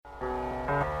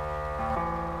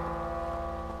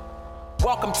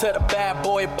Welcome to the Bad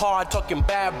Boy Pod, talking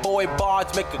bad boy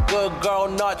bards, make a good girl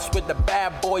nuts with the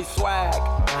bad boy swag.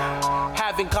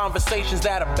 Having conversations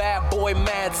that a bad boy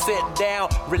mad, sit down,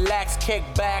 relax, kick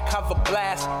back, have a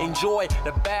blast, enjoy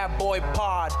the Bad Boy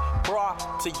Pod,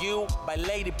 brought to you by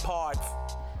Lady Parts.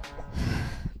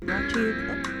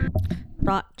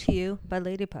 Brought to you by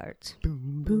Lady Parts.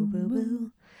 Boom, boom, boom,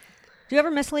 boom. Do you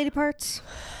ever miss Lady Parts?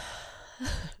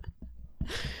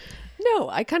 No,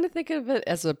 I kind of think of it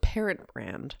as a parent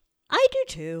brand. I do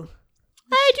too.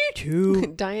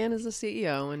 Diane is the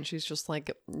CEO, and she's just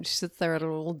like, she sits there at a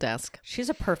little desk. She's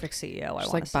a perfect CEO.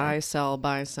 She's like, buy, sell,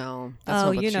 buy, sell. That's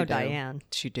what you know Diane.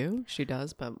 She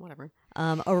does, but whatever.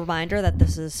 A reminder that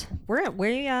this is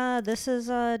this is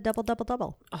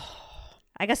double. Oh.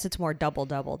 I guess it's more double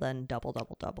than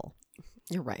double.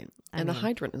 You're right. And the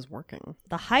hydrant is working.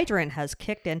 The hydrant has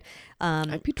kicked in.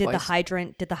 Did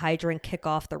the hydrant kick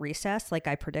off the recess like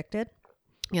I predicted?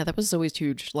 Yeah, that was Zoe's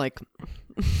huge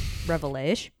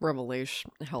revelation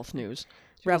health news.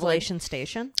 Revelation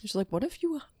station. She's like, what if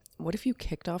you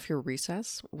kicked off your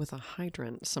recess with a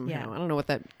hydrant somehow? Yeah. I don't know what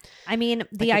that. I mean,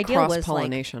 the idea was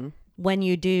cross-pollination. Like when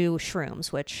you do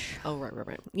shrooms, which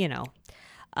right. You know.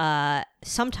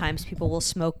 Sometimes people will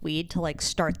smoke weed to like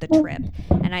start the trip,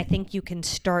 and I think you can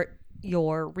start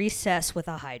your recess with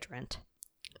a hydrant.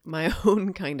 My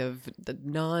own kind of the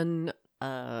non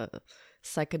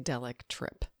psychedelic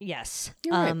trip. Yes.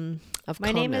 You're right.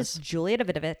 My name is Julia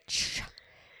Davidovich,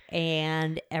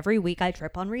 and every week I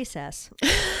trip on recess.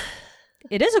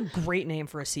 It is a great name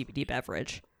for a CBD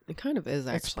beverage. It kind of is,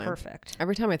 actually. It's perfect.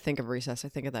 Every time I think of recess, I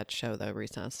think of that show, though,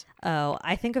 Recess. Oh,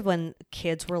 I think of when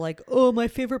kids were like, oh, my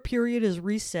favorite period is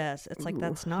recess. It's like,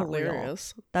 that's not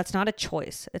hilarious. Real. That's not a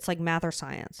choice. It's like math or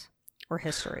science or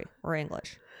history or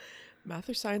English. Math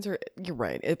or science you're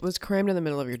right. It was crammed in the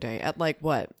middle of your day at like,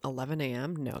 what, 11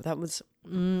 a.m.? No, that was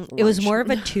it was more of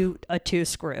a two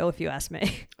screw, if you ask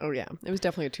me. Oh, yeah. It was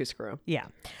definitely a two screw. Yeah.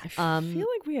 I feel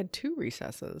like we had two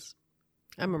recesses.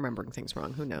 I'm remembering things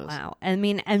wrong. Who knows? Wow. I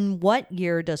mean, and what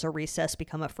year does a recess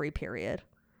become a free period?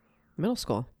 Middle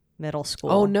school.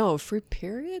 Oh, no. Free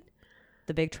period?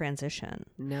 The big transition.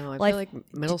 No, I feel like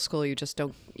middle school, you just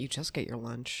get your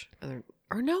lunch.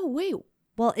 Or no, wait.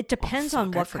 Well, it depends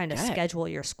on what kind of schedule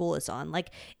your school is on. Like,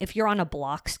 if you're on a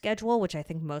block schedule, which I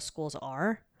think most schools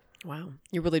are. Wow.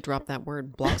 You really dropped that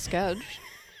word, block schedule.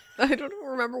 I don't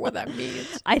remember what that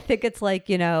means. I think it's like,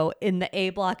 in the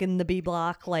A block and the B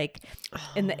block, like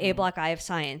in the A block I have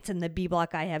science, in the B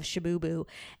block I have shabooboo.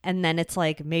 And then it's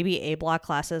like maybe A block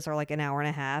classes are like an hour and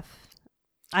a half.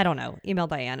 I don't know. Email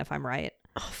Diane if I'm right.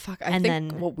 Oh, fuck. I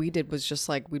think what we did was just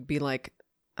like, we'd be like,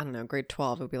 I don't know, grade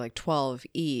 12. It would be like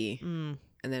 12E. And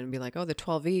then it'd be like, oh, the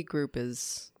 12E group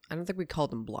is, I don't think we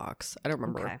called them blocks. I don't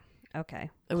remember.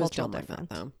 Okay. It was done like that,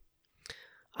 though.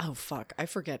 Oh, fuck. I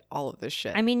forget all of this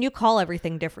shit. I mean, you call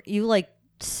everything different. You, like,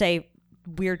 say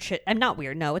weird shit. I'm not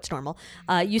weird. No, it's normal.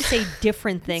 You say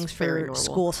different things for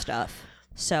school stuff.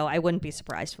 So I wouldn't be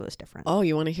surprised if it was different. Oh,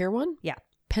 you want to hear one? Yeah.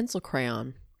 Pencil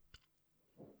crayon.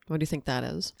 What do you think that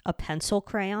is? A pencil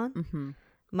crayon? Mm-hmm.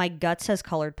 My gut says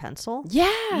colored pencil.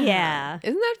 Yeah. Yeah.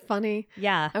 Isn't that funny?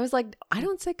 Yeah. I was like, I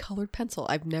don't say colored pencil.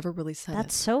 I've never really said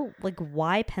That's so, like,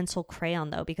 why pencil crayon,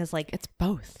 though? Because, like... It's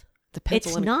both.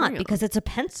 It's not because it's a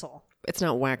pencil. It's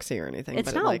not waxy or anything.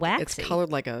 It's not waxy. It's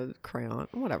colored like a crayon.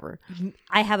 Whatever.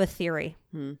 I have a theory.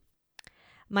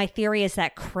 My theory is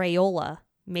that Crayola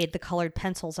made the colored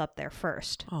pencils up there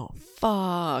first. Oh,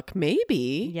 fuck.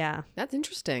 Maybe. Yeah. That's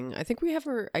interesting. I think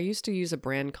I used to use a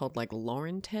brand called like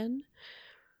Laurentin.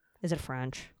 Is it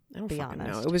French? I don't fucking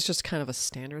know. It was just kind of a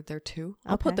standard there too.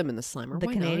 I'll put them in the Slimer. The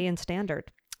Canadian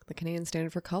standard. The Canadian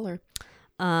standard for color.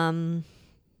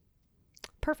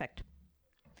 Perfect.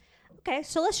 Okay,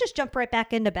 so let's just jump right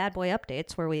back into Bad Boy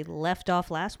Updates where we left off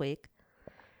last week.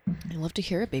 I love to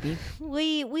hear it, baby.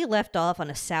 We left off on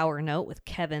a sour note with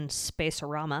Kevin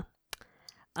Spacerama.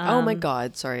 Oh my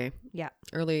God, sorry. Yeah.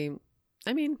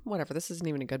 Whatever. This isn't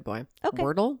even a good boy. Okay.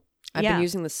 Wordle? I've been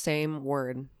using the same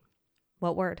word.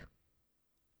 What word?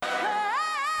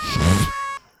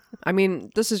 I mean,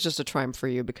 this is just a triumph for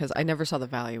you because I never saw the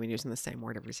value in using the same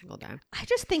word every single day. I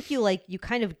just think you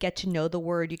kind of get to know the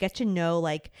word. You get to know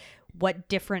like what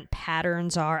different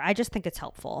patterns are. I just think it's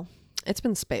helpful. It's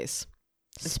been space.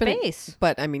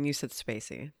 But I mean, you said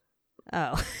spacey.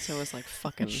 Oh. So it was like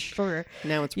fucking. Sure.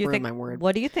 Now it's ruined my word.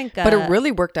 What do you think? But it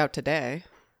really worked out today.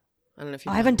 I don't know if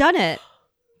you I haven't done it.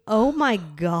 Oh my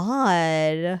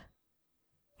God.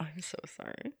 I'm so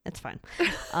sorry. It's fine.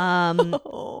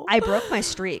 I broke my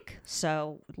streak,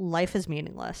 so life is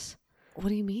meaningless. What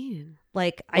do you mean?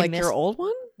 Like I missed your old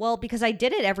one? Well, because I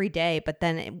did it every day, but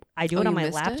then I do it on you my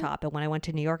missed it? laptop, and when I went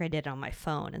to New York, I did it on my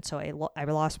phone, and so I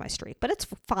lost my streak. But it's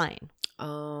fine.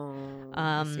 Oh,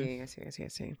 I see.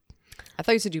 I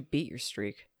thought you said you beat your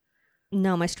streak.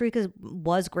 No, my streak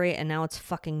was great, and now it's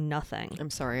fucking nothing. I'm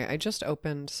sorry. I just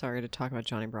opened. Sorry to talk about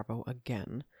Johnny Bravo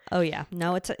again. Oh yeah,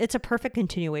 no, it's a perfect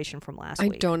continuation from last I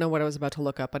week. don't know what I was about to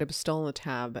look up, but it was still in the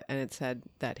tab, and it said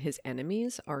that his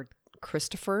enemies are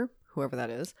Christopher, whoever that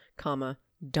is, comma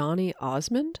Donny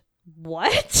Osmond.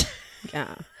 What?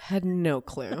 Yeah, had no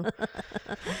clue.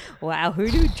 Wow, who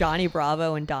knew Johnny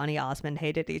Bravo and Donny Osmond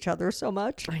hated each other so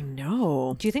much? I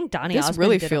know. Do you think Donny This Osmond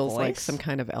really did a feels like voice? some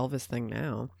kind of Elvis thing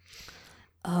now.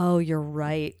 Oh, you're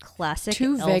right. Classic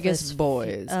Two Elvis Vegas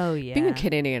boys. Oh yeah. Being a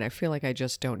Canadian, I feel like I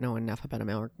just don't know enough about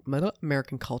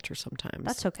American culture sometimes.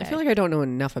 That's okay. I feel like I don't know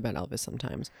enough about Elvis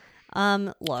sometimes. I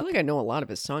Look, feel like I know a lot of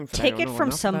his songs. But I take don't it know from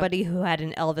enough somebody who had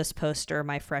an Elvis poster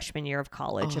my freshman year of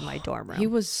college in my dorm room. He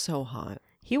was so hot.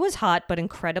 He was hot, but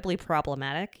incredibly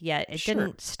problematic. Yet it Sure.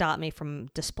 didn't stop me from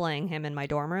displaying him in my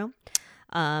dorm room.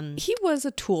 He was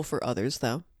a tool for others,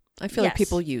 though. I feel like Yes.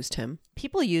 people used him.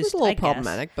 People It used was a little I guess.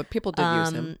 problematic, but people did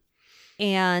use him.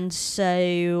 And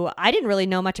so I didn't really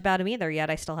know much about him either.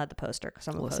 Yet I still had the poster because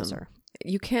I'm a Listen. poser.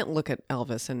 You can't look at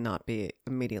Elvis and not be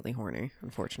immediately horny,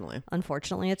 unfortunately.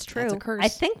 Unfortunately, it's true. That's a curse. I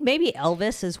think maybe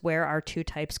Elvis is where our two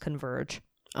types converge.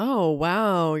 Oh,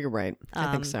 wow. You're right.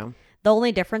 I think so. The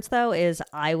only difference, though, is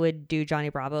I would do Johnny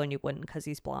Bravo and you wouldn't because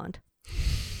he's blonde.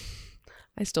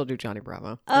 I still do Johnny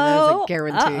Bravo. And that is a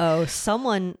guarantee. Oh,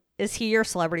 someone is he your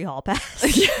celebrity hall pass?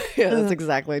 Yeah, that's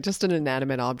exactly. Just an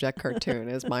inanimate object cartoon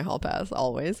is my hall pass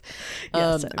always.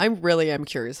 Yeah, same. I really am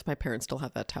curious if my parents still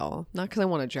have that towel. Not because I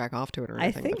want to jack off to it or I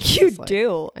anything. but think you just like-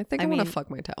 do. I think I want to fuck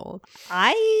my towel.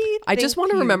 I just think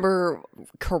want to you- remember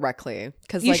correctly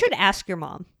because You like, should ask your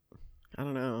mom. I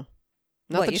don't know.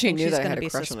 Not What, that you she think knew she's that I gonna had a be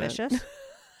crush on it. suspicious?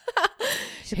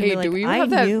 She's gonna Hey, be do like, we I have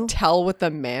that knew, towel with the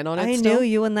man on it I still? knew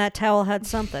you and that towel had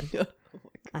something.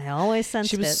 I always sensed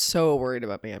She was it. so worried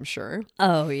about me, I'm sure.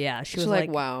 Oh yeah, she She's was like,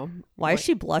 like, wow. why Like- is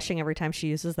she blushing every time she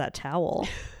uses that towel?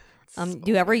 Do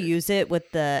you ever use it with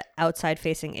the outside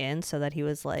facing in so that he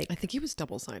was like, I think he was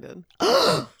double-sided.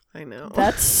 I know.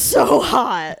 that's so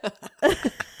hot.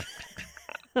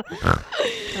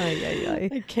 Ay.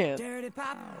 I can't.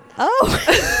 Oh,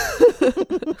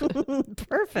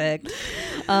 perfect.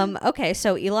 Okay,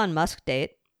 so Elon Musk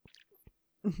date.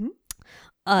 Mm-hmm.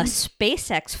 A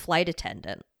SpaceX flight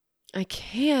attendant I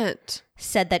can't.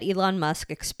 said that Elon Musk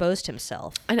exposed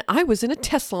himself. And I was in a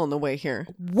Tesla on the way here.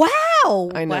 Wow!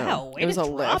 I know. Wow, way it was to a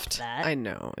drop lift. that. I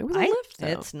know. It was a lift, though.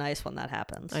 It's nice when that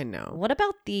happens. I know. What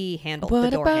about the handle? What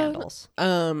the door about- handles.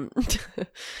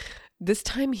 This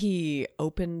time he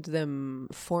opened them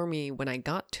for me when I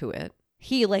got to it.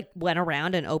 He like went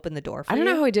around and opened the door for I don't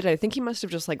you? know how he did it. I think he must have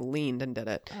just like leaned and did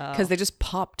it because they just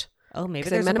popped. Oh, maybe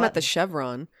Because I there's met a him at the button.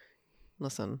 Chevron.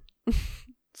 Listen,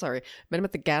 sorry, met him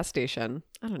at the gas station.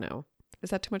 I don't know. Is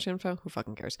that too much info? Who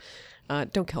fucking cares?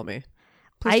 Don't kill me.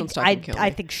 Please don't stop and kill me. I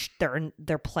think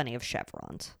there are plenty of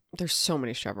chevrons. There's so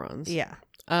many chevrons. Yeah.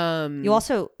 Um. You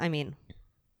also, I mean,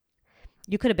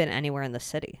 you could have been anywhere in the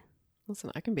city.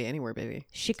 Listen, I can be anywhere, baby.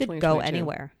 She It's could go 2022.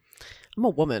 anywhere. I'm a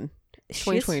woman. She's,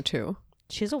 2022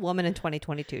 she's a woman in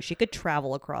 2022. She could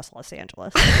travel across Los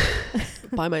Angeles.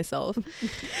 by myself.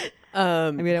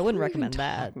 I mean, I wouldn't what are we recommend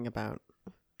that. Talking about.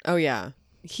 Oh yeah,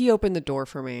 he opened the door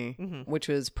for me, Mm-hmm. which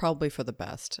was probably for the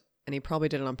best, and he probably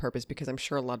did it on purpose because I'm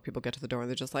sure a lot of people get to the door and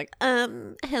they're just like,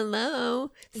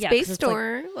 hello, Yeah, 'cause space it's like-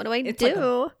 door. What do I it's do?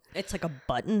 like It's like a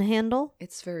button handle.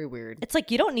 It's very weird. It's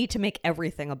like you don't need to make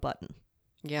everything a button.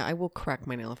 Yeah, I will crack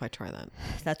my nail if I try that.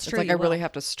 That's It's true. like you I really will.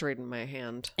 have to straighten my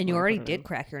hand. And you when I already put it did in.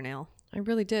 crack your nail. I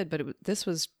really did, but this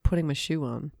was putting my shoe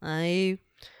on.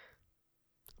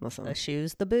 Listen, The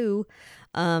shoes, the boo.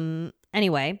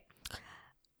 Anyway,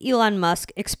 Elon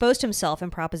Musk exposed himself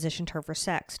and propositioned her for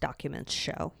sex, documents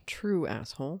show. true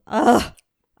asshole. Ugh.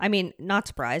 I mean, not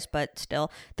surprised, but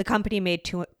still, the company paid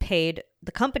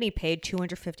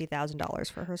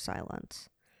 $250,000 for her silence.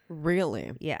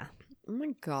 Really? Yeah. Oh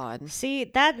my god. See,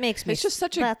 that makes me. It's just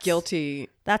such a guilty.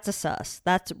 That's a sus.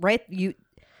 That's right.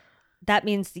 That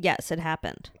means yes, it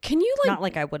happened. Can you like? Not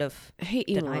like I would have. Hey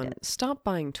denied Elon, it. stop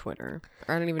buying Twitter.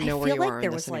 I don't even I know where feel you like are there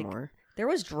in was this like anymore. there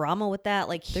was drama with that.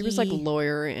 Like There was like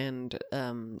lawyer and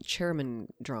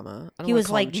chairman drama. I don't he wanna was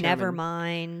call him like, chairman. never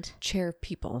mind. Chair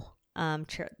people. Thank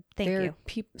They're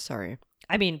you. Sorry.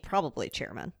 I mean, probably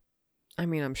chairman. I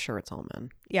mean, I'm sure it's all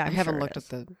men. Yeah, I I'm haven't sure it looked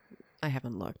is. at the. I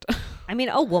haven't looked. I mean,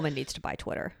 a woman needs to buy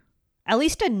Twitter. At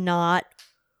least a not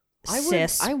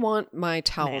cis. I want my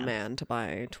towel Man. man to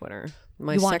buy Twitter.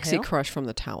 My You want sexy who? crush from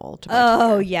the towel. To my Oh,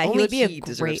 Twitter. yeah, he Only would be a he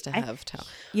deserves great- to have towel.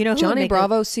 You know who would Johnny make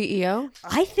Bravo, CEO.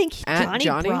 I think At Johnny,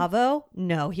 Johnny? Bravo.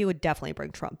 No, he would definitely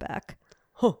bring Trump back.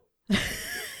 Huh.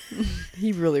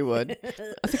 He really would.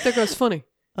 I think that guy's funny.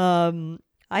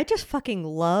 I just fucking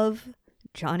love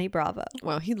Johnny Bravo.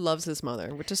 Well, he loves his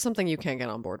mother, which is something you can't get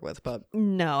on board with. But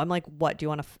No, I'm like, what do you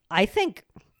want to? I think.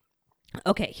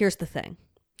 Okay, here's the thing.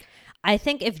 I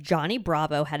think if Johnny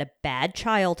Bravo had a bad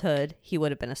childhood, he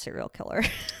would have been a serial killer.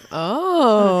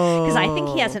 oh, Because I think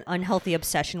he has an unhealthy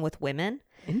obsession with women.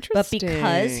 interesting. But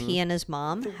because he and his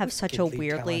mom have such a wickedly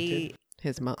weirdly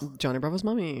talented. Johnny Bravo's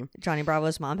mommy. Johnny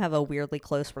Bravo's mom have a weirdly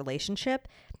close relationship,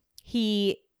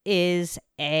 he is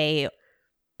a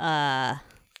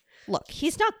look,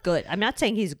 he's not good. I'm not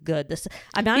saying he's good.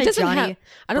 I'm not He a doesn't Johnny have.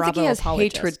 I don't think he Bravo has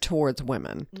apologist. hatred towards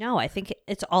women. No, I think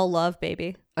it's all love,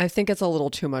 baby. I think it's a little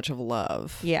too much of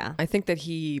love. Yeah. I think that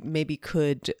he maybe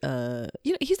could.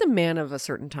 He's a man of a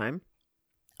certain time.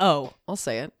 Oh, I'll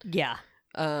say it. yeah.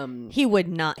 Um. He would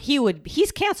not.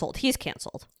 He's canceled. He's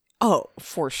canceled. Oh,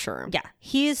 for sure. Yeah.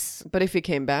 He's But if he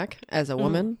came back as a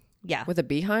woman yeah. with a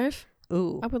beehive,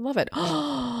 Ooh. I would love it.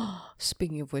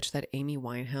 Speaking of which, that Amy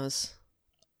Winehouse.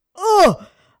 Oh,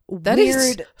 That is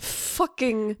weird.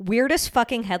 fucking. Weirdest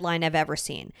fucking headline I've ever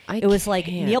seen. I It was like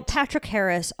can't. Neil Patrick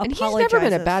Harris And he's apologizes. never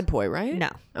been a bad boy, right? No,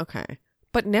 Okay.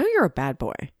 But now you're a bad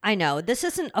boy. I know this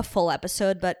isn't a full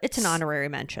episode, but it's an honorary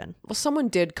mention. Well, someone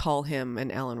did call him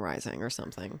an Ellen Rising or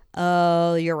something.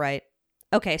 Oh, you're right.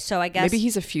 Okay, so I guess Maybe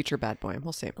he's a future bad boy.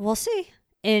 We'll see. we'll see.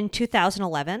 In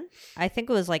 2011, I think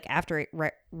it was like after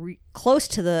close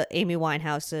to the Amy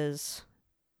Winehouse's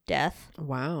death.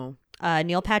 Wow.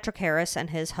 Neil Patrick Harris and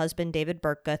his husband David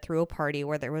Burtka threw a party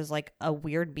where there was like a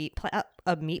weird meat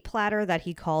platter that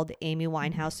he called Amy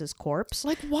Winehouse's corpse.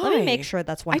 Like, why? Let me make sure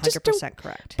that's I just don't- 100%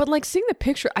 correct. But like seeing the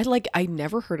picture, I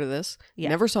never heard of this. Yeah.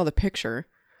 Never saw the picture.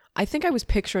 I think I was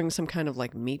picturing some kind of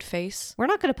like meat face. We're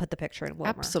not going to put the picture in Wilmer.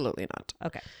 Absolutely not.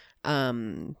 Okay.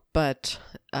 But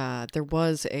there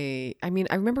was I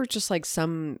remember just like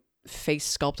some face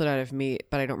sculpted out of meat,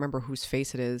 but I don't remember whose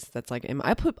face it is. That's like,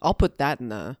 I'll put that in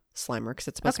the Slimer because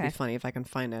it's supposed to be Okay. funny if I can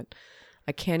find it.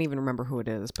 I can't even remember who it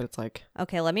is, but it's like,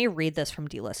 Okay, let me read this from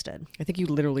Delisted. I think you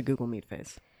literally Google meat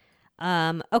face.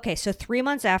 Okay, so 3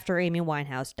 months after Amy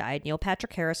Winehouse died, Neil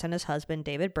Patrick Harris and his husband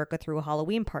David Burtka threw a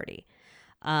Halloween party.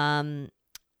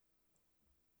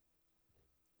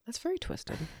 That's very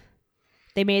twisted.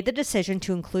 They made the decision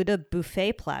to include a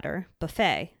buffet platter.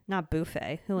 Buffet, not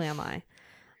buffet. Who am I?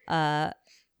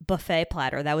 Buffet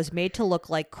platter that was made to look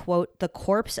like, quote, the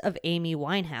corpse of Amy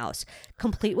Winehouse,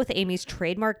 complete with Amy's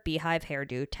trademark beehive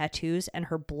hairdo, tattoos, and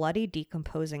her bloody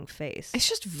decomposing face. It's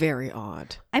just very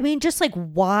odd. I mean, just like,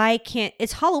 why can't...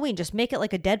 It's Halloween. Just make it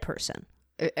like a dead person.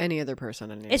 Any other person.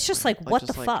 It's just like, what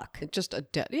the fuck? It's just a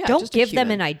dead. Yeah. Don't just a give them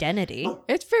human. an identity.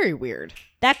 It's very weird.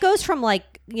 That goes from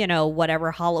like,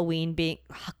 whatever Halloween being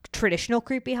traditional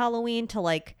creepy Halloween to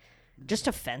like just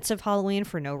offensive Halloween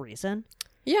for no reason.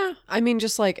 Yeah, I mean,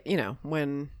 just like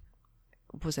when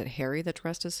was it Harry that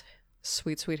dressed as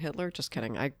Sweet Hitler? Just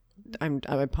kidding. I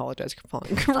apologize for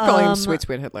calling him Sweet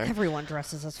Hitler. Everyone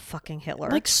dresses as fucking Hitler.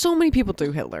 Like so many people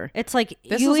do Hitler. It's like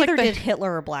This you is like either the- did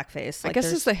Hitler or blackface. I Like, guess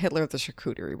there's- it's the Hitler of the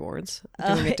charcuterie boards.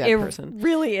 Doing a dead it person.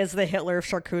 really is the Hitler of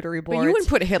charcuterie boards. But you wouldn't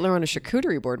put Hitler on a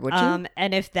charcuterie board, would you?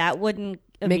 And if that wouldn't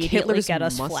Make immediately Hitler's get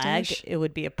us mustache? flagged, it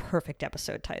would be a perfect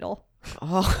episode title.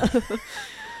 Oh.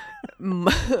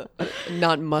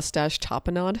 Not mustache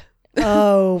tapenade.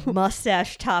 Oh,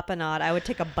 mustache tapenade. I would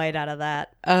take a bite out of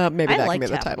that. Maybe I that like can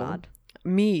be the title. tapenade.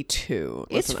 Me too.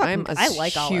 It's Listen, fucking- I'm a I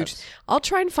like huge. olives. I'll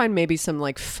try and find maybe some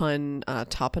like fun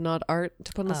tapenade art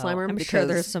to put on the Slimer. I'm because sure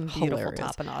there's some beautiful hilarious.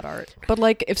 tapenade art. But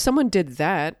like, if someone did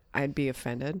that, I'd be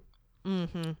offended.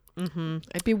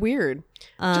 It'd be weird.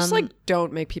 Just like,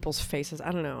 don't make people's faces.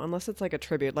 I don't know, unless it's like a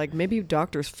tribute. Like maybe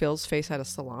Dr. Phil's face out of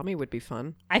salami would be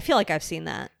fun. I feel like I've seen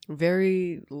that.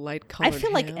 Very light I colored.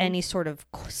 feel like any sort of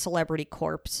celebrity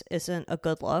corpse isn't a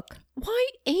good look. Why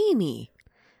Amy?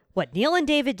 What Neil and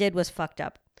David did was fucked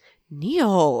up,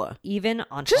 Neil. even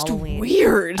on Just Halloween.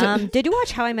 weird. Did you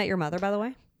watch How I Met Your Mother, by the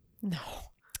way? No.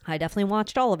 I definitely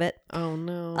watched all of it. Oh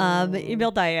no.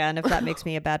 Email Diane if that makes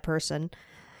me a bad person.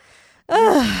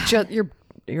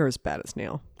 You're as bad as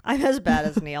Neil. I'm as bad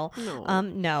as Neil. No.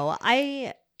 No,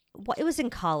 it was in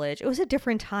college. It was a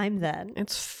different time then.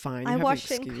 It's fine. You I have watched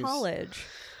an it in excuse. college.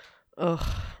 Ugh.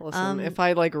 Listen, if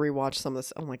I like rewatch some of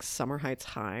this, I'm like Summer Heights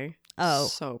High. Oh.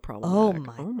 So problematic.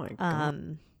 my- Oh my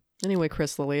god. Anyway,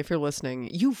 Chris Lilly, if you're listening,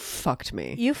 you fucked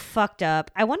me. You fucked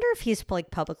up. I wonder if he's like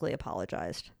publicly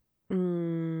apologized.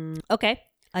 Okay,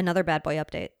 another bad boy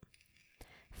update.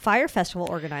 Fire Festival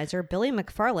organizer Billy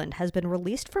McFarland has been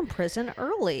released from prison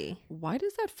early. Why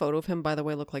does that photo of him, by the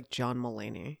way, look like John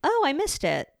Mulaney? Oh, I missed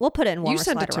it. We'll put it in Warmer You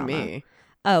sent it to Sliderama. me.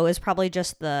 Oh, it's probably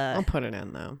just the... I'll put it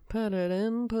in, though. Put it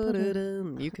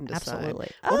in. You can decide.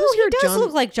 Absolutely. What Oh, was he your does John...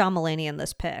 look like John Mulaney in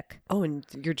this pic. Oh, and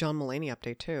your John Mulaney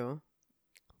update, too.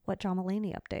 What John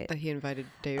Mulaney update? That he invited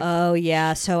Dave. Oh,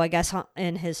 yeah. So I guess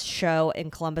in his show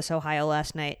in Columbus, Ohio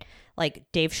last night, like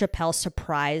Dave Chappelle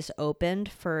surprise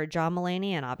opened for John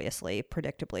Mulaney and obviously,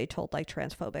 predictably, told like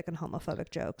transphobic and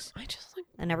homophobic jokes. I just like...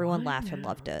 And everyone laughed and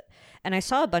loved it. And I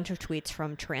saw a bunch of tweets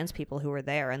from trans people who were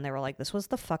there and they were like, this was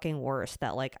the fucking worst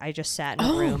that like I just sat in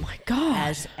a room my God.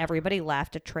 as everybody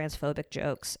laughed at transphobic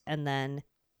jokes and then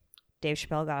Dave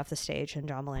Chappelle got off the stage and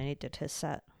John Mulaney did his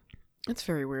set. That's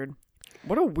very weird.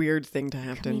 What a weird thing to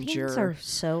have Comedians to endure. are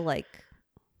so like...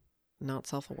 Not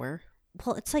self-aware.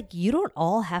 Well, it's like you don't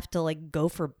all have to like go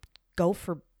to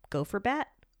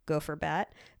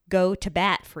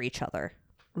bat for each other.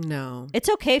 No. It's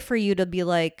okay for you to be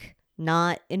like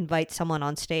not invite someone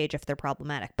on stage if they're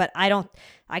problematic. But I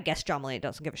guess John Mulaney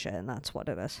doesn't give a shit and that's what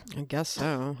it is. I guess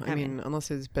so. I mean, unless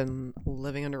he's been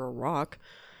living under a rock.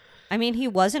 I mean, he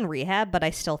was in rehab, but I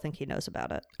still think he knows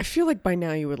about it. I feel like by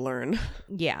now you would learn.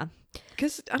 Yeah.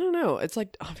 Because, I don't know, it's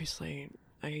like, obviously,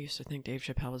 I used to think Dave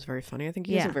Chappelle was very funny. I think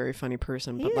he's a very funny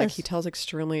person, but like he tells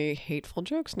extremely hateful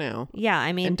jokes now. Yeah,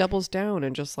 I mean... And doubles down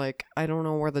and just like, I don't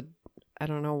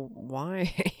know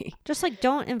why. Just like,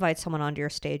 don't invite someone onto your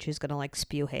stage who's going to like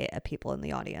spew hate at people in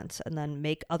the audience and then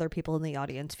make other people in the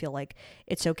audience feel like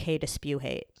it's okay to spew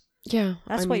hate. Yeah.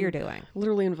 That's what you're doing.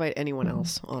 Literally invite anyone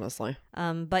else, honestly.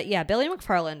 But yeah, Billy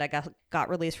McFarland, I got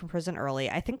released from prison early.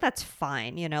 I think that's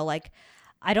fine. You know, like,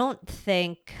 I don't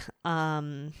think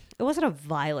it wasn't a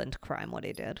violent crime what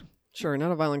he did. Sure,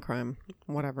 not a violent crime.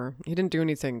 Whatever. He didn't do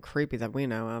anything creepy that we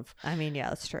know of. I mean, yeah,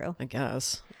 that's true. I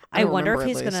guess. I wonder if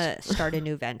he's going to start a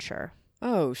new venture.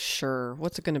 Oh, sure.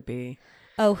 What's it going to be?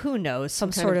 Oh, who knows?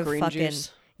 Some sort of green fucking...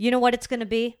 juice? You know what it's going to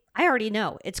be? I already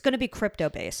know. It's going to be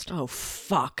crypto-based. Oh,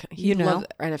 fuck. You know? Loves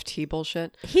NFT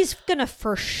bullshit. He's going to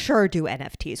for sure do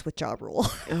NFTs with Ja Rule.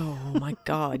 Oh, my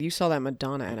God. You saw that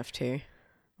Madonna NFT.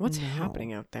 What's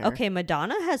happening out there? Okay,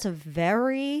 Madonna has a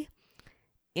very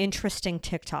interesting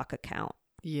TikTok account.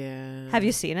 Yeah. Have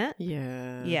you seen it?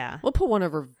 Yeah. Yeah. We'll put one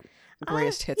of her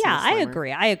greatest hits yeah, in the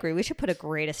Slimer. I agree. We should put a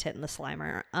greatest hit in the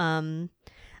Slimer.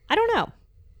 I don't know.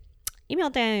 Email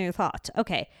Dan your thoughts.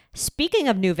 Okay. Speaking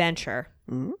of new venture,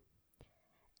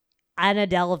 Anna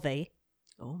Delvey.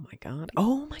 Oh my God.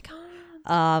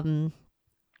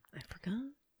 I forgot.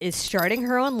 Is starting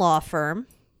her own law firm.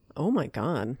 Oh my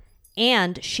God.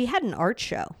 And she had an art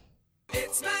show.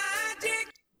 It's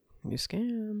magic. New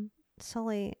scam.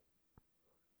 Sully,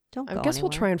 don't go I guess we'll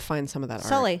anywhere. try and find some of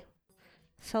that art.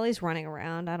 Sully's running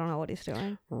around. I don't know what he's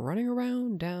doing. Running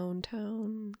around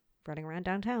downtown. Running around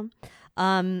downtown.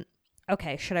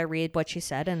 Okay, should I read what she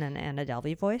said in an Anna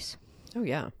Delvey voice? Oh,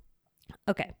 yeah.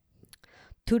 Okay.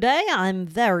 Today I'm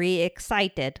very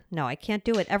excited. No, I can't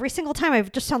do it. Every single time I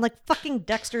just sound like fucking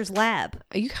Dexter's Lab.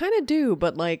 You kind of do,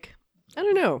 but like, I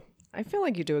don't know. I feel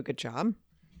like you do a good job.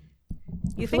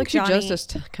 You I feel think like Johnny, you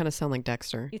just kind of sound like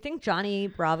Dexter. You think Johnny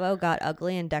Bravo got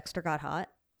ugly and Dexter got hot?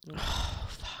 Oh,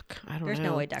 fuck. I don't know. There's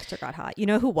no way Dexter got hot. You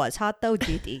know who was hot though?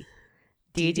 Dee Dee.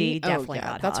 Dee Dee definitely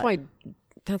got that's hot.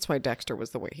 That's why Dexter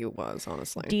was the way he was,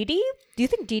 honestly. Dee Dee? Do you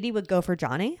think Dee Dee would go for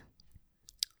Johnny?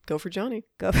 Go for Johnny.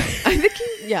 Go for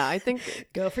I think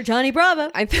go for Johnny Bravo.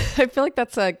 I feel like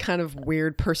that's a kind of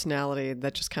weird personality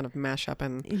that just kind of mash up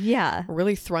and Yeah.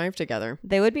 really thrive together.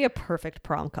 They would be a perfect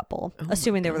prom couple,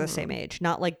 assuming they were the same age,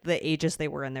 not like the ages they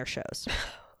were in their shows.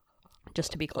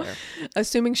 Just to be clear.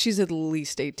 Assuming she's at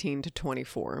least 18 to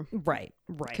 24. Right.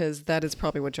 Because that is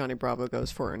probably what Johnny Bravo goes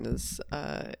for in his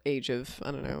age of,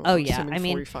 I don't know. Oh, yeah. assuming I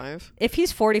mean, 45. If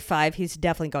he's 45, he's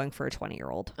definitely going for a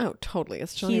 20-year-old. Oh, totally.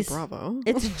 It's Johnny Bravo.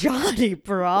 It's Johnny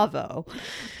Bravo.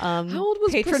 How old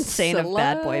was patron saint of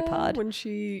Bad Boy Pod? When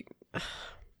she...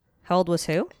 How old was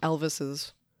who?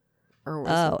 Elvis's. Or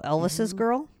was Elvis's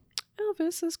girl?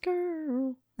 Elvis's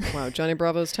girl. Wow, Johnny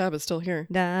Bravo's tab is still here.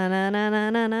 Na na na na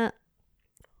na na.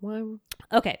 Why?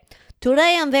 Okay.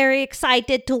 Today I'm very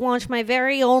excited to launch my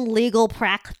very own legal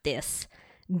practice,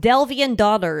 Delvey &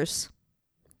 Daughters.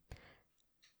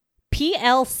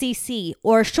 PLCC,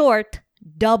 or short,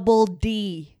 Double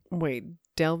D. Wait,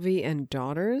 Delvey and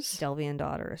Daughters? Delvey &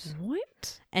 Daughters.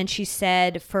 What? And she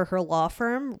said for her law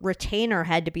firm, retainer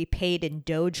had to be paid in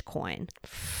Dogecoin.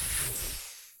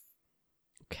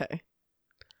 Okay.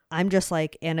 I'm just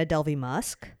like, Anna Delvey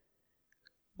Musk?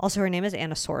 Also, her name is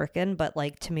Anna Sorokin, but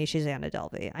like to me, she's Anna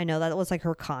Delvey. I know that was like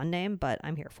her con name, but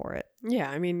I'm here for it. Yeah,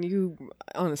 I mean, you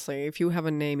honestly, if you have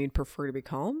a name you'd prefer to be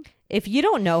called. If you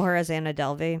don't know her as Anna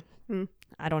Delvey,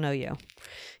 I don't know you.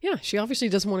 Yeah, she obviously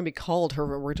doesn't want to be called her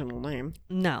original name.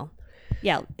 No.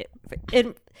 Yeah.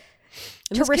 In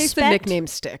this case, the nickname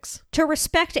sticks. To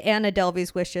respect Anna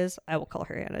Delvey's wishes, I will call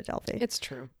her Anna Delvey. It's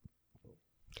true.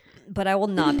 But I will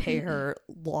not pay her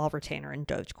law retainer in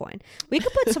Dogecoin. We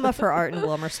could put some of her art in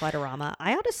Wilmer Sliderama.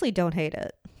 I honestly don't hate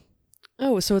it.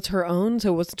 Oh, so it's her own?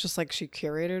 So it wasn't just like she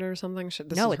curated or something?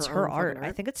 No, it's her art.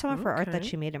 I think it's some of her art that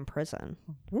she made in prison.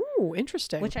 Ooh,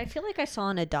 interesting. Which I feel like I saw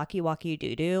in a Dakiwaki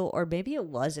Doo-Doo, or maybe it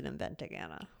was in Inventing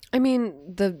Anna. I mean,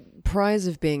 the prize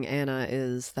of being Anna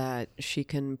is that she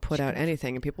can put out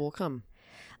anything and people will come.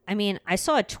 I mean, I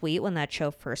saw a tweet when that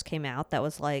show first came out that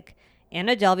was like,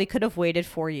 Anna Delvey could have waited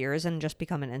 4 years and just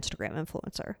become an Instagram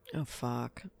influencer. Oh,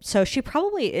 fuck. So she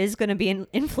probably is going to be an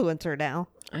influencer now.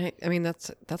 I mean,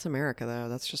 that's America, though.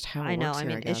 That's just how it I know. works I here,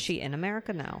 mean, guess. is she in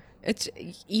America? No. It's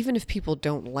even if people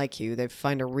don't like you, they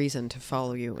find a reason to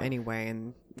follow you anyway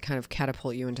and kind of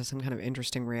catapult you into some kind of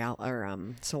interesting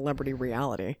celebrity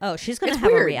reality. Oh, she's going to It's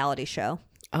have weird. a reality show.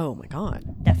 Oh my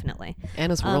god. Definitely.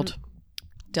 Anna's World.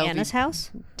 Anna's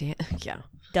house? Yeah.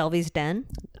 Delvey's Den?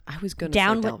 I was going to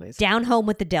Down, say Delvey's. down home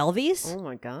with the Delveys? Oh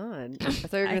my god. I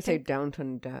thought you were going to say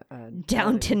Downton.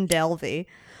 Downton Delvey.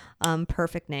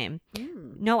 Perfect name.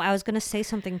 No, I was going to say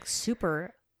something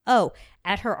super. Oh,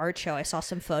 at her art show, I saw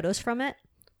some photos from it.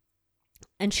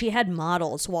 And she had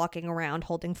models walking around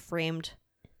holding framed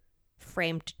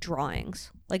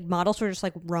drawings. Like models were just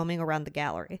like roaming around the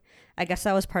gallery. I guess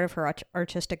that was part of her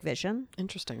artistic vision.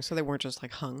 Interesting. So they weren't just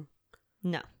like hung.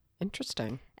 No.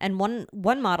 Interesting. And one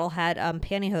model had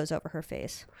pantyhose over her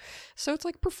face. So it's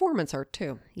like performance art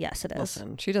too. Yes, it is.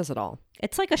 Listen, she does it all.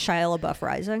 It's like a Shia LaBeouf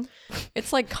rising.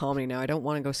 It's like comedy now. I don't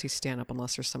want to go see stand up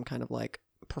unless there's some kind of like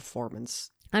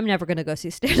performance. I'm never going to go see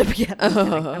stand-up again.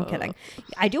 I'm kidding.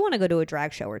 I do want to go to a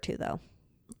drag show or two, though.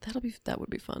 That would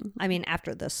be fun. I mean,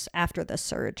 after this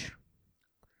surge.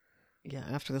 Yeah,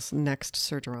 after this next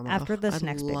surgerama. After this I'd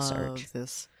next big love surge.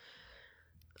 This.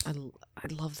 I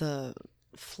love the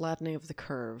flattening of the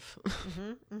curve.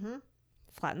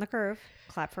 Flatten the curve.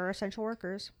 Clap for our essential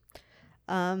workers.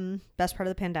 Best part of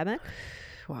the pandemic.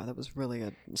 Wow, that was really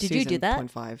a Did you do that?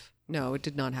 0.5. No, it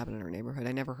did not happen in our neighborhood.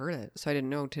 I never heard it, so I didn't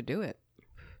know to do it.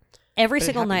 Every But it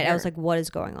single happened night, I was here. like, what is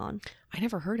going on? I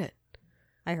never heard it.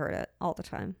 I heard it all the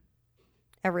time.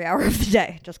 Every hour of the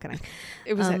day. Just kidding.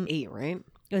 It was at 8, right?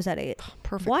 It was at 8.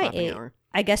 Perfect. Why clapping 8? hour.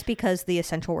 I guess because the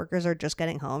essential workers are just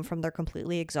getting home from their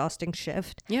completely exhausting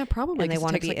shift. Yeah, probably. And they 'cause it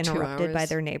want to takes, be like, 2 interrupted by hours.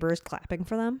 their neighbors clapping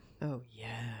for them. Oh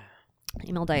yeah.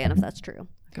 Email Diane if that's true.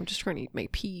 Like, I'm just trying to eat my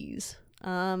peas.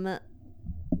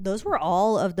 Those were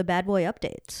all of the bad boy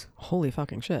updates. Holy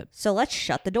fucking shit. So let's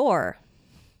shut the door.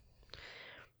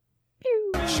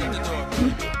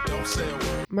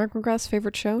 Mark McGrath's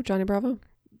favorite show, Johnny Bravo?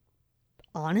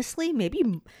 Honestly,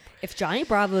 maybe if Johnny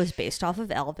Bravo is based off of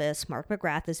Elvis, Mark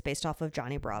McGrath is based off of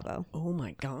Johnny Bravo. Oh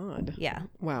my god. Yeah.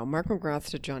 Wow, Mark McGrath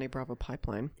to Johnny Bravo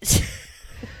pipeline.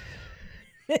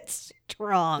 It's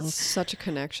strong. Such a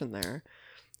connection there.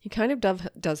 He kind of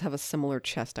does have a similar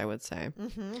chest, I would say.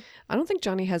 Mm-hmm. I don't think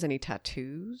Johnny has any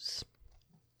tattoos,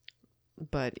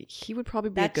 but he would probably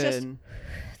be a good...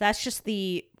 That's just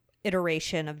the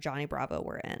iteration of Johnny Bravo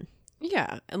we're in.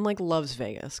 Yeah, and like loves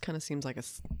Vegas. Kind of seems like a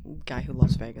guy who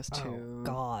loves Vegas too. Oh,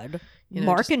 God. You know,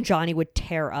 Mark just- and Johnny would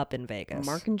tear up in Vegas.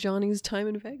 Mark and Johnny's time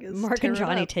in Vegas. Mark Tear and it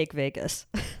Johnny up. take Vegas.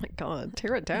 Oh my God,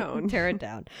 tear it down. Tear it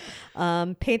down.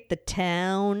 Paint the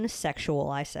town sexual,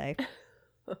 I say.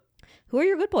 Who are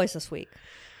your good boys this week?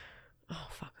 Oh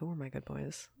fuck, who were my good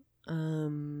boys?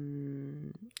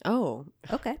 Oh,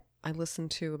 Okay. I listened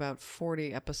to about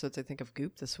 40 episodes, I think, of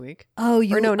Goop this week. Oh,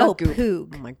 you Or no, not Goop.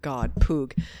 Poog. Oh my God,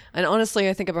 Poog. And honestly,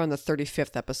 I think around the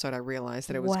 35th episode, I realized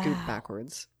that it was Goop Wow.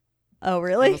 backwards. Oh, I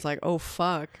really? was like, oh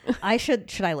fuck. Should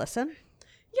I listen?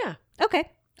 Yeah,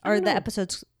 Okay. Are don't the know.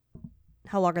 episodes?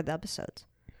 How long are the episodes?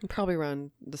 probably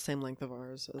around the same length of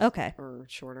ours. Okay. Or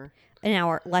shorter. An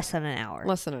hour, less than an hour.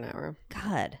 Less than an hour.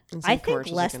 God, And some I think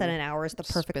commercials less you than can an hour is the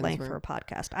perfect spin length through. for a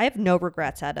podcast. I have no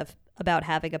regrets about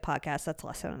having a podcast that's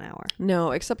less than an hour.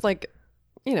 No, except like,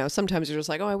 you know, sometimes you're just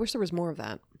like, oh, I wish there was more of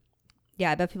that.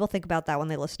 Yeah, I bet people think about that when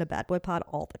they listen to Bad Boy Pod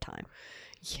all the time.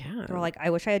 Yeah. They're like, I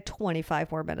wish I had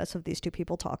 25 more minutes of these two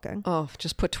people talking. Oh,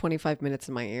 just put 25 minutes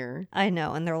in my ear. I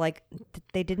know. And they're like,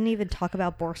 they didn't even talk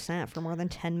about Borsant for more than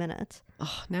 10 minutes.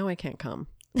 Oh, now I can't come.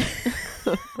 They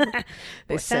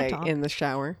Borsant say talk. in the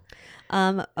shower.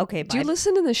 Okay, Do you bye.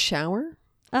 listen in the shower?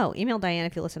 Oh, email Diane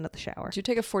if you listen at the shower. Do you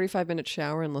take a 45-minute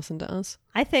shower and listen to us?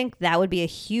 I think that would be a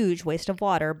huge waste of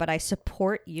water, but I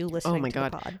support you listening Oh my to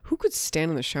God. the pod. Who could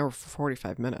stand in the shower for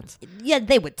 45 minutes? Yeah,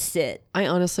 they would sit. I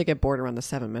honestly get bored around the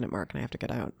 7-minute mark and I have to get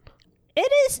out.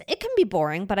 It can be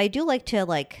boring, but I do like to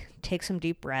take some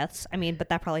deep breaths. I mean, but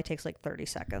that probably takes 30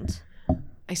 seconds.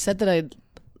 I said that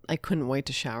I couldn't wait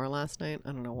to shower last night.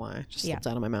 I don't know why. It just slipped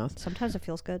out of my mouth. Sometimes it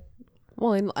feels good.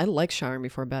 Well, I like showering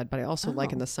before bed, but I also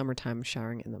like in Oh. the summertime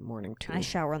showering in the morning too. I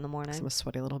shower in the 'Cause morning. I'm a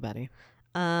sweaty little Betty.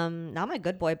 Not my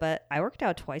good boy, but I worked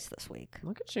out twice this week.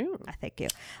 Look at you. I thank you.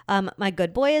 My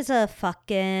good boy is a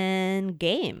fucking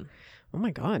game. Oh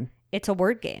my God. It's a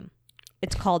word game.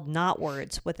 It's called Not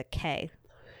Words with a K.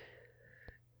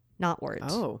 Not Words.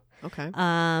 Oh, okay.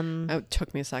 Um, It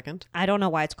took me a second. I don't know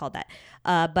why it's called that.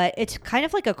 But it's kind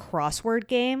of like a crossword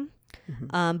game.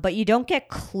 But you don't get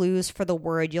clues for the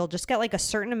word. You'll just get a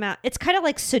certain amount. It's kind of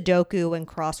like Sudoku when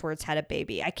crosswords had a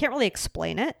baby. I can't really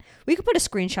explain it. We could put a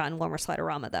screenshot in Warmer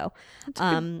Sliderama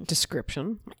though.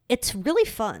 Description It's really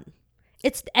fun.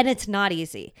 It's not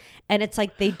easy. And it's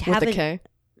like they have with a K.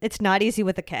 It's not easy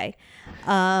with a K.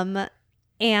 And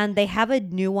they have a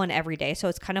new one every day. So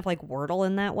it's kind of like Wordle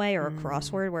in that way, or a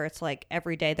crossword where it's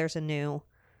every day there's a new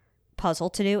puzzle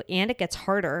to do, and it gets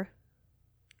harder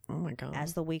Oh my God.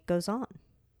 as the week goes on.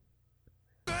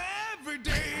 Every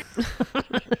day.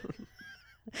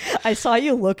 I saw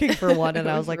you looking for one, and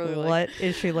I was like, really what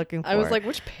is she looking for? I was like,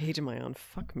 which page am I on?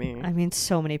 Fuck me. I mean,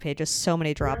 so many pages, so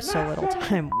many drops, so little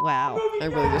time. Wow. I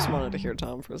really just wanted to hear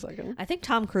Tom for a second. I think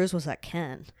Tom Cruise was at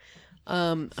Ken.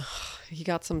 He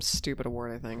got some stupid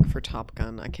award, I think, for Top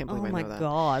Gun. I can't Oh believe I my know that.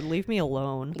 God, leave me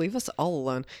alone. Leave us all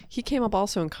alone. He came up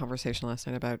also in conversation last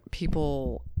night about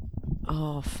people.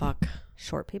 Oh fuck.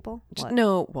 Short people? What?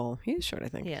 No, well, he's short, I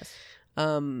think. Yes.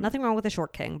 Nothing Nothing wrong with the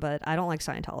short king, but I don't like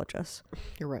Scientologists.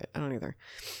 You're right. I don't either.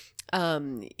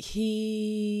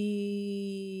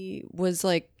 He was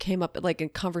came up in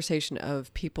conversation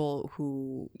of people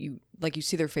who you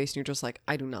see their face and you're just like,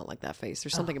 I do not like that face.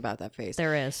 There's something about that face.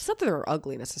 There It's is. not that they're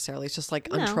ugly necessarily. It's just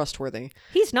untrustworthy.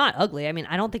 He's not ugly. I mean,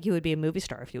 I don't think he would be a movie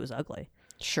star if he was ugly.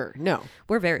 Sure. No.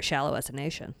 We're very shallow as a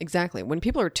nation. Exactly. When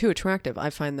people are too attractive,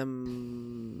 I find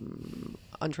them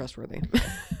untrustworthy.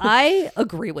 I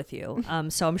agree with you.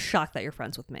 So I'm shocked that you're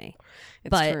friends with me. It's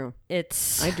But true.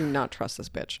 it's I do not trust this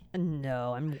bitch.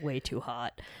 no, I'm way too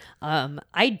hot.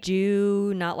 I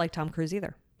do not like Tom Cruise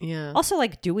either. Yeah. Also,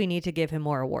 do we need to give him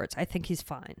more awards? I think he's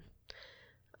fine.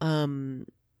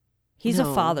 He's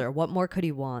No. a father. What more could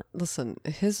he want? Listen,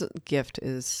 his gift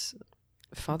is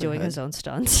fatherhood. Doing his own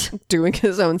stunts. Doing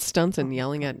his own stunts and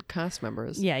yelling at cast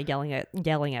members. Yeah, yelling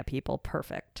at people.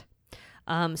 Perfect.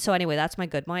 So anyway, that's my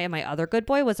good boy. And my other good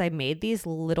boy was I made these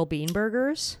little bean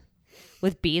burgers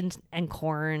with beans and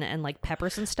corn and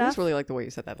peppers and I stuff. just really like the way you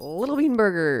said that. Little bean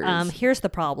burgers. Here's the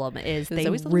problem: is they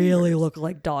always little really look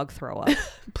like dog throw up.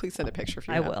 Please send a picture if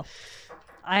you I have.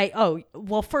 will.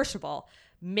 Well, first of all,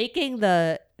 making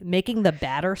the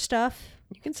batter stuff.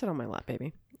 You can sit on my lap,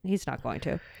 baby. He's not going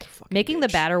to. Fucking Making the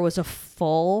bitch. batter was a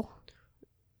full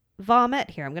vomit.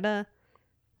 Here,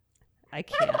 I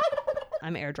can't.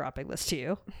 I'm airdropping this to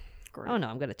you. Great. Oh no,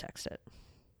 I'm gonna text it.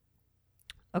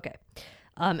 Okay.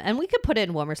 And we could put it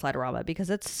in Warmer Sliderama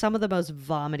because it's some of the most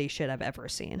vomity shit I've ever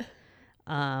seen.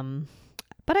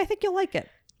 But I think you'll like it.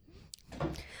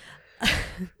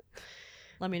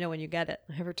 Let me know when you get it.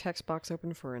 I have her text box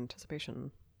open for anticipation.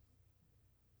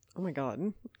 Oh my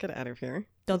God. Get out of here.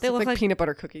 Don't Those they look like peanut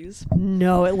butter cookies?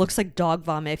 No, it looks like dog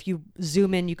vomit. If you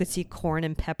zoom in, you could see corn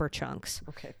and pepper chunks.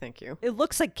 Okay, thank you. It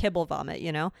looks like kibble vomit,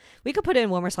 you know? We could put it in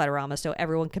Warmer Sliderama so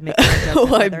everyone can make a joke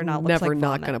whether or not I'm it looks never like not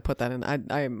vomit. going to put that in.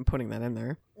 I am putting that in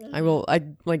there. I will. I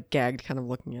gagged kind of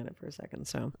looking at it for a second.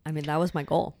 So I mean, that was my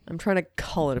goal. I'm trying to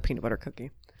call it a peanut butter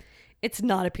cookie. It's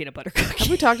not a peanut butter Have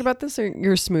cookie. we talked about this? Or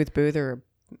you're a smooth booth or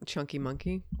a chunky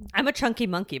monkey? I'm a chunky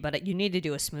monkey, but you need to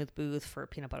do a smooth booth for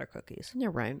peanut butter cookies.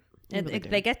 You're right. You really do.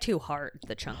 They get too hard,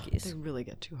 the chunkies. They really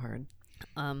get too hard.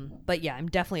 But yeah, I'm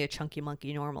definitely a chunky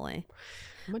monkey normally.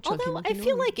 I'm a chunky Although monkey I feel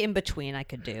normally. like in between I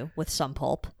could do with some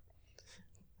pulp.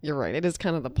 You're right. It is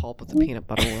kind of the pulp of the peanut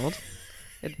butter world.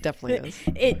 It definitely is.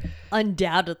 It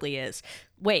undoubtedly is.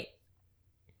 Wait,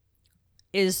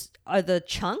 are the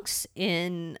chunks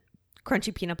in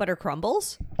crunchy peanut butter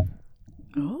crumbles?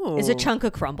 Oh. Is a chunk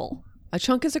a crumble? A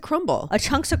chunk is a crumble. A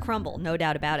chunk's a crumble, no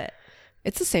doubt about it.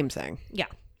 It's the same thing. Yeah,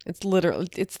 It's literally,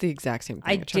 it's the exact same thing.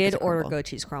 I A chunk is did a order crumble. goat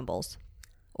cheese crumbles.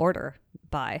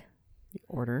 Buy.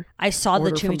 Order. I saw the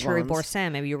Order from chimichurri Vons.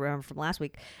 boursin, maybe you remember from last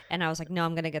week, and I was like, no,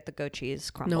 I'm going to get the goat cheese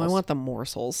crumbles. No, I want the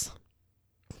morsels.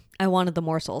 I wanted the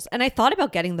morsels. And I thought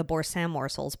about getting the boursin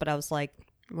morsels, but I was like,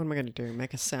 What am I going to do?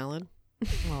 Make a salad?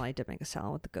 Well, I did make a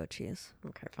salad with the goat cheese.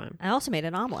 Okay, fine. I also made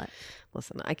an omelet.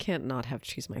 Listen, I can't not have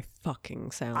cheese in my fucking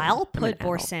salad. I'll I'm an put adult.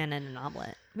 boursin in an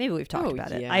omelet. Maybe we've talked Oh,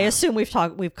 about it. yeah. I assume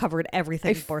we've covered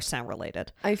everything boursin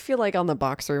related. I feel like on the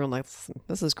box they're even like,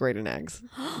 this is great in eggs.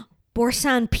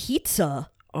 Boursin pizza.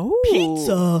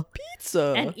 Oh,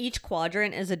 pizza. And each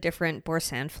quadrant is a different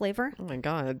boursin flavor. Oh my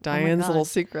god, Diane's God. little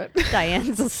secret.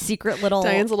 Diane's secret little.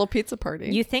 Diane's little pizza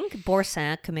party. You think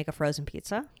boursin can make a frozen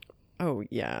pizza? Oh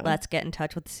yeah. Let's get in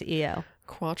touch with the CEO.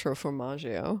 Quattro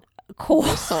formaggio.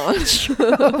 Quattro Croissant.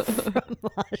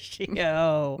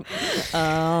 formaggio.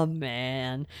 Oh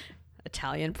man,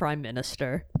 Italian prime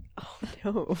minister.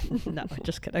 No. No,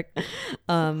 just kidding.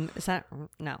 Is that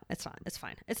no? It's not. It's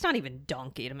fine. It's not even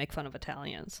donkey to make fun of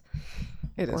Italians.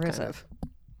 It is Or kind is it? of.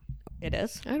 It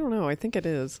is. I don't know. I think it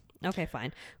is. Okay,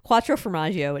 fine. Quattro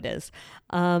formaggio. It is.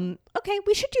 Okay,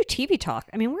 we should do TV talk.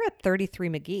 I mean, we're at 33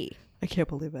 McGee. I can't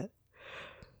believe it.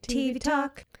 TV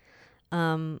talk.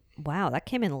 Wow, that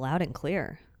came in loud and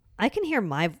clear. I can hear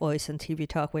my voice in TV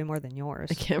talk way more than yours.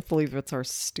 I can't believe it's our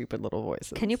stupid little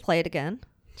voices. Can you play it again?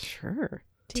 Sure.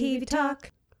 TV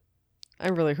talk. I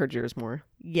really heard yours more.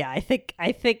 Yeah, I think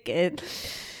it.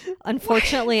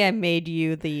 Unfortunately, I made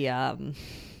you the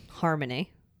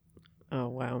harmony, Oh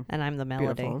wow. and I'm the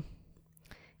melody. Beautiful.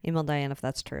 Email Diane if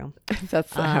that's true.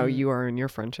 That's how you are in your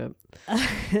friendship.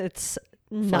 It's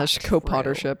not Slash true.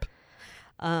 co-pottership.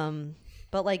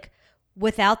 But like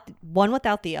without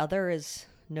the other is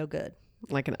no good.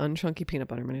 Like an unchunky peanut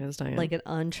butter bananas, Diane. Like an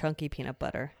unchunky peanut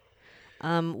butter. Wait,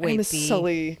 I'm a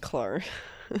Sully Clark.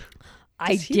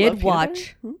 I Does he love did peanut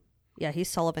watch. butter? Yeah, he's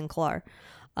Sullivan Clark.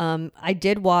 I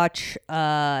did watch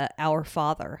Our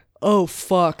Father, Oh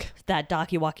fuck. that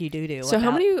docu doo doo. So how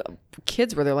many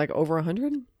kids were there? Like over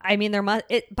 100? I mean, there must.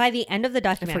 By the end of the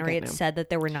documentary, forget it now. said that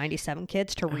there were 97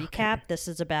 kids. To recap, this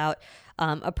is about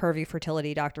a pervy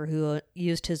fertility doctor who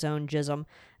used his own jism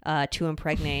to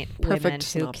impregnate women Perfect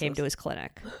who synopsis. came to his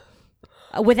clinic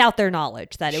without their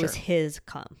knowledge that it was Sure. his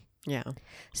cum. Yeah.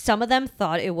 Some of them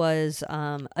thought it was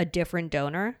a different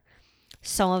donor.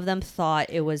 Some of them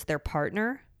thought it was their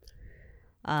partner.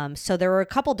 So there were a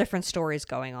couple different stories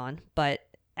going on, but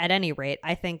at any rate,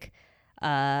 I think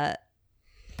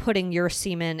putting your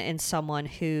semen in someone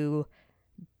who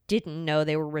didn't know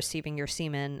they were receiving your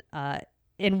semen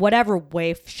in whatever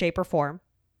way, shape, or form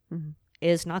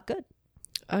is not good.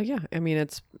 Yeah. I mean,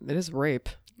 it is rape.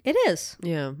 It is.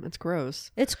 Yeah. It's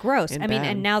gross. It's gross. And I mean,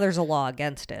 bad. and now there's a law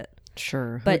against it.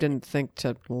 Sure. Who But- didn't think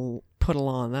to put a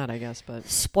law on that, I guess, but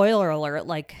Spoiler alert,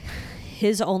 like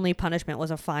his only punishment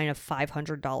was a fine of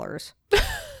 $500,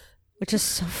 which is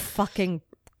so fucking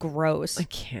gross. I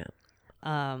can't.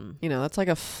 That's like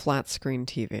a flat screen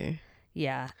TV.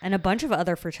 Yeah, and a bunch of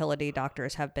other fertility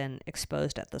doctors have been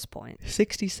exposed at this point.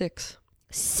 66.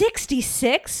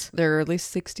 66? There are at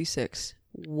least 66.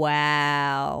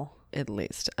 Wow. At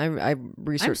least. I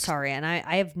researched. I'm sorry, and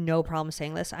I have no problem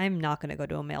saying this. I'm not going to go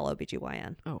to a male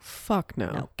OBGYN. Oh, fuck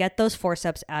no. No, get those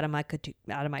forceps out of my cooter.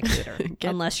 Get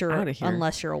unless you're outta here.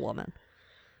 unless you're a woman.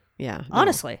 Yeah. no.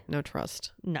 Honestly. No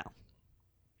trust. No.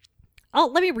 Oh,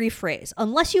 let me rephrase.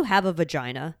 Unless you have a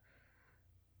vagina,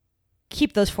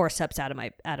 keep those forceps out of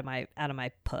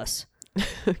my puss.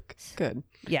 Good.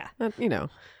 Yeah.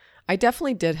 I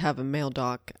definitely did have a male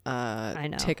doc I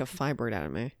know. take a fibroid out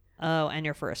of me. Oh, and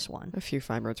your first one. A few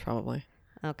fibroids probably.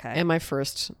 Okay. And my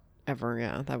first ever,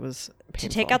 yeah. That was painful.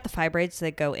 To take out the fibroids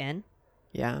that go in.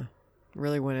 Yeah.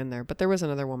 Really went in there. But there was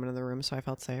another woman in the room, so I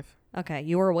felt safe. Okay,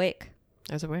 you were awake.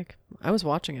 I was awake. I was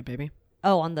watching it, baby.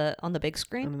 Oh, on the big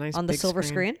screen, On a nice the big silver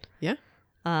screen. screen.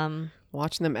 Yeah.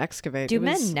 Watching them excavate. Do It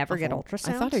men was never get awful. I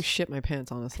ultrasounds? thought I shit my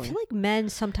pants, I honestly. feel like men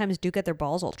sometimes do get their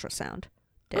balls ultrasound.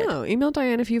 Did, Oh, email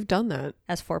Diane if you've done that.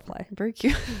 as foreplay. Very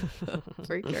cute.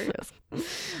 Very curious.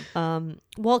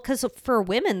 Well, because for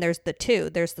women, there's the two.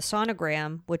 There's the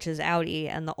sonogram, which is outie,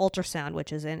 and the ultrasound,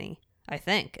 which is innie. I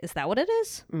think. Is that what it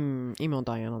is? Email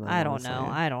Diane on that. I don't honestly. know.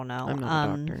 I don't know. I'm not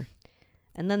a doctor.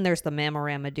 And then there's the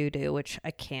mammorama doo-doo, which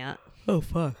I can't. Oh,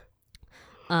 fuck.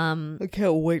 I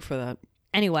can't wait for that.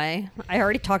 Anyway, I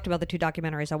already talked about the two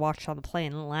documentaries I watched on the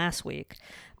plane last week.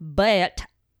 But,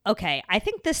 okay, I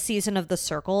think this season of The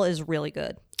Circle is really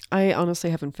good. I honestly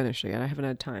haven't finished it yet. I haven't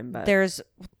had time, but There's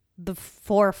the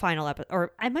 4 final episodes,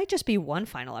 or I might just be 1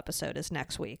 final episode is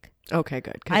next week. okay,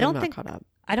 good. 'Cause I don't I'm not think caught up.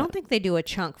 I don't think they do a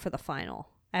chunk for the final.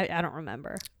 I don't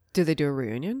remember. Do they do a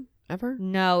reunion ever?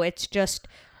 No, it's just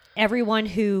everyone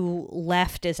who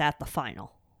left is at the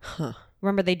final. Huh.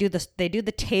 Remember they do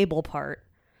the table part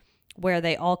where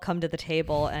they all come to the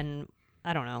table and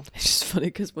I don't know. It's just funny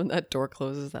because when that door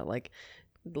closes, that like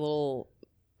little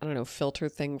I don't know, filter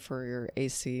thing for your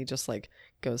AC just like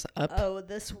goes up. Oh,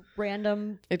 this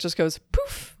random It just goes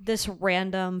poof.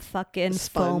 fucking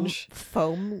Sponge.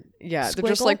 foam. Yeah, they're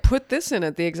just squiggle? like, put this in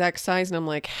at the exact size, and I'm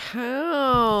like,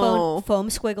 how? foam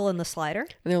squiggle in the slider.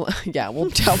 And they're like, yeah, we'll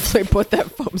definitely put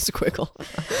that foam squiggle.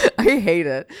 I hate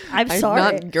it. I'm sorry.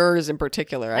 Not yours in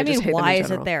particular. I just mean, hate them why in is it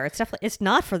general. there? It's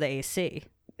not for the AC.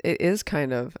 It is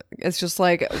kind of. It's just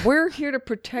like, we're here to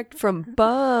protect from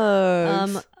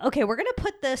bugs. Okay, we're gonna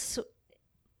put this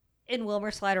in Wilmer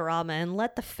Sliderama and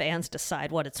let the fans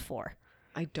decide what it's for.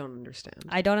 I don't understand.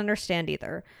 I don't understand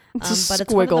either. It's a but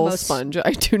it's one of the squiggle most sponge.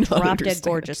 I do not drop understand. dead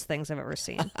gorgeous things I've ever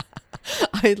seen.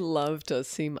 I'd love to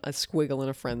see a squiggle in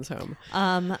a friend's home.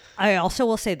 I also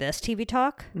will say this TV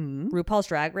talk: Mm-hmm. RuPaul's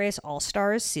Drag Race All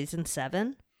Stars season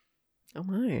 7. Oh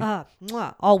my!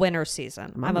 All winners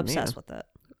season. I'm Mamma obsessed mia. with it.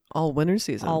 All winter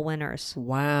season. All winners.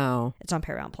 Wow, It's on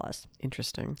Paramount Plus.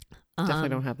 interesting. Definitely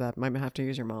don't have that. Might have to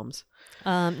use your mom's.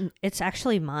 It's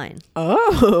actually mine.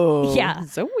 Oh, Yeah.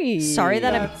 Zoe. Sorry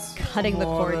that I'm cutting the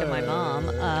cord to my mom,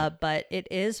 but it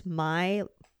is my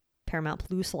Paramount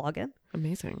Plus login.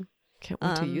 Amazing. Can't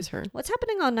wait to use her. What's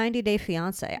happening on 90 Day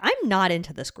Fiancé? I'm not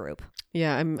into this group.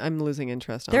 Yeah, I'm losing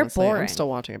interest. They're Honestly. boring. I'm still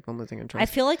watching it, but I'm losing interest. I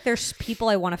feel like there's people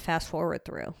I want to fast forward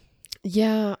through.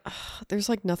 Yeah, there's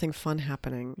like nothing fun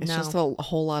happening. It's No. just a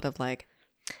whole lot of like,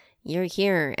 you're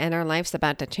here and our life's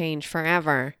about to change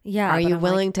forever. Yeah, Are but you I'm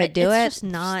willing like, to do it?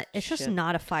 It's just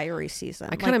not a fiery season.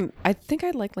 I think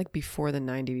I like before the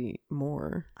 90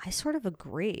 more, I sort of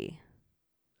agree.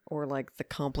 or like the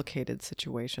complicated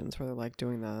situations where they're like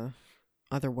doing the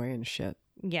other way and shit.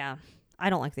 Yeah,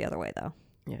 I don't like the other way though.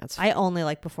 Yeah, it's. I only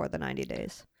like before the 90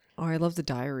 days. Oh, I love the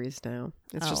diaries now.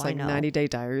 It's Oh, just I like know. 90-day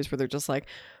diaries where they're just like,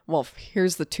 well,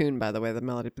 here's the tune, by the way, the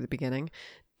melody at the beginning.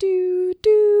 Do,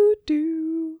 do,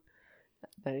 do.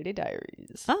 90-day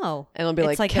diaries. Oh, And it'll be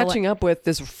it's like catching up with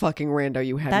this fucking rando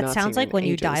you have that not sounds seen like in when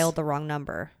you ages. dialed the wrong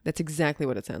number. That's exactly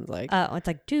what it sounds like. Oh, it's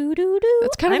like do do do.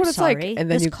 That's kind of I'm what it's like. sorry.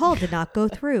 And then this you- call did not go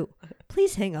through.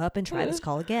 Please hang up and try this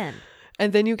call again.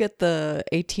 And then you get the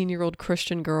 18-year-old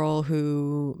Christian girl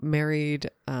who married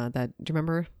that. Do you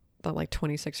remember that like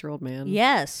 26-year-old man?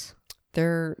 Yes.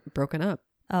 They're broken up,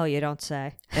 Oh, you don't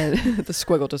say. and the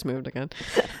squiggle just moved again.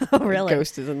 Oh, really?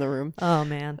 Ghost is in the room. Oh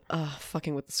man,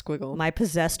 Fucking with the squiggle. my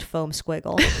possessed foam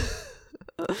squiggle.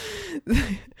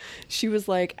 She was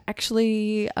like,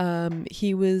 actually,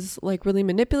 he was like really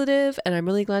manipulative, and I'm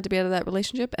really glad to be out of that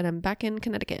relationship, and I'm back in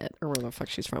Connecticut or where the fuck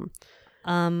she's from.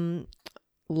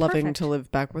 Loving Perfect. to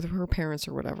live back with her parents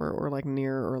or whatever, or like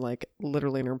near, or like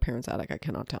literally in her parents' attic. I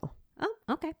cannot tell. Oh,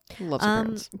 okay. Loves her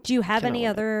parents. Do you have Cannot any wait.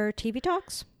 other TV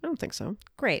talks? I don't think so.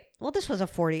 Great. Well, this was a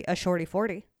shorty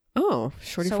 40. Oh,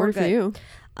 shorty So 40 we're for good. you.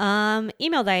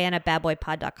 Email Diane at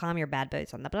badboypod.com. Your bad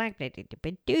boys on the blank.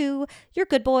 Do your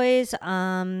good boys.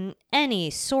 Any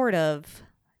sort of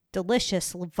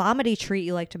delicious vomity treat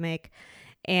you like to make,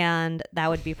 and that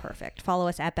would be perfect. Follow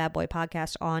us at Bad Boy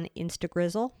Podcast on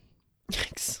Instagrizzle.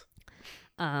 Yikes.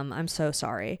 I'm so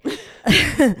sorry.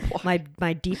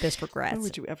 my deepest regrets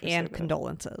would you ever say and that?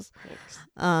 condolences.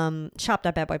 Yikes.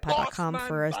 Shop.badboypod.com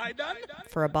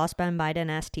for a Boss Ben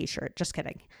Biden-ass t-shirt. Just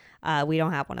kidding. We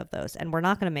don't have one of those, and we're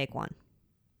not going to make one.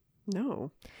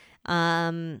 No.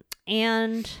 And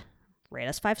rate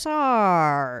us 5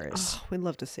 stars. Oh, we'd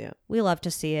love to see it. We love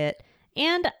to see it.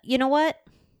 And you know what?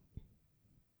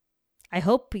 I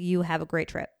hope you have a great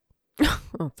trip.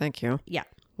 Oh, thank you. Yeah.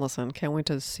 Listen, can't wait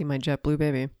to see my JetBlue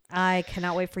baby. I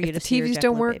cannot wait for you If to the see your TVs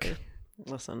don't JetBlue work, baby.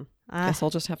 listen, Ah, guess I'll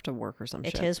just have to work or some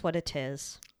It shit. is what it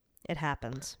is. It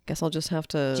happens. Guess I'll just have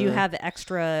to. Do you have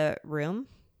extra room?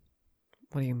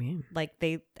 What do you mean? Like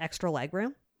extra leg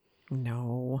room?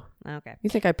 No. Okay. You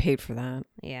think I paid for that?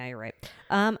 Yeah, you're right.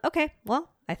 Okay. Well,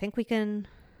 I think we can,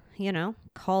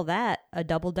 call that a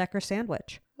double-decker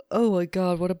sandwich. Oh my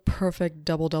god, what a perfect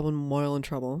double Moil in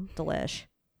Trouble. Delish.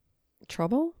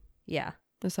 Trouble? Yeah.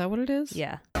 Is that what it is?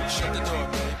 Yeah.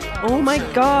 Oh my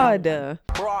god.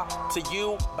 Brought to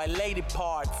you by Lady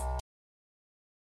Parts.